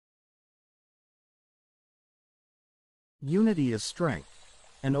Unity is strength.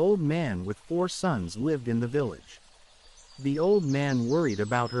 An old man with 4 sons lived in the village. The old man worried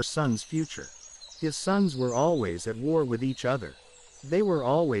about her sons' future. His sons were always at war with each other. They were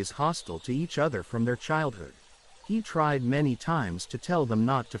always hostile to each other from their childhood. He tried many times to tell them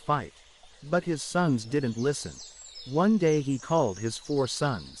not to fight. But his sons didn't listen. One day he called his 4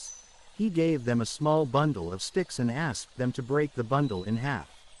 sons. He gave them a small bundle of sticks and asked them to break the bundle in half.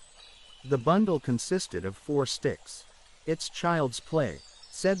 The bundle consisted of 4 sticks. "It's child's play,"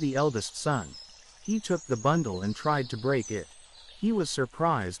 said the eldest son. He took the bundle and tried to break it. He was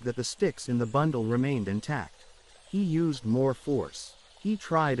surprised that the sticks in the bundle remained intact. He used more force. He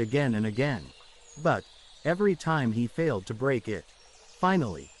tried again and again. But every time he failed to break it.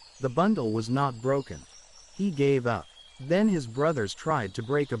 Finally, the bundle was not broken. He gave up. Then his brothers tried to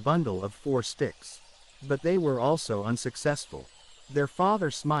break a bundle of 4 sticks. But they were also unsuccessful. Their father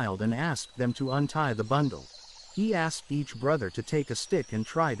smiled and asked them to untie the bundle. He asked each brother to take a stick and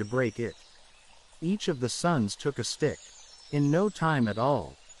try to break it. Each of the sons took a stick. In no time at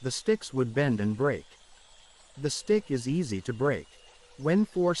all, the sticks would bend and break. The stick is easy to break. When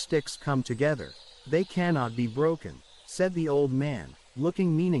 4 sticks come together, they cannot be broken, said the old man,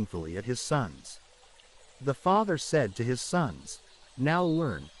 looking meaningfully at his sons. The father said to his sons, "Now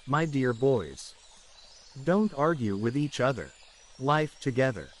learn, my dear boys. Don't argue with each other. Life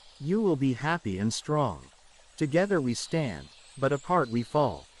together. You will be happy and strong. Together we stand, but apart we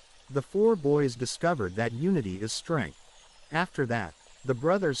fall." The 4 boys discovered that unity is strength. After that, the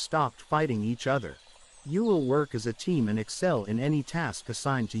brothers stopped fighting each other. You will work as a team and excel in any task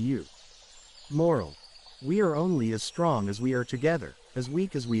assigned to you. Moral: we are only as strong as we are together, as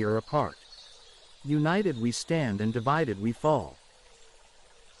weak as we are apart. United we stand and divided we fall.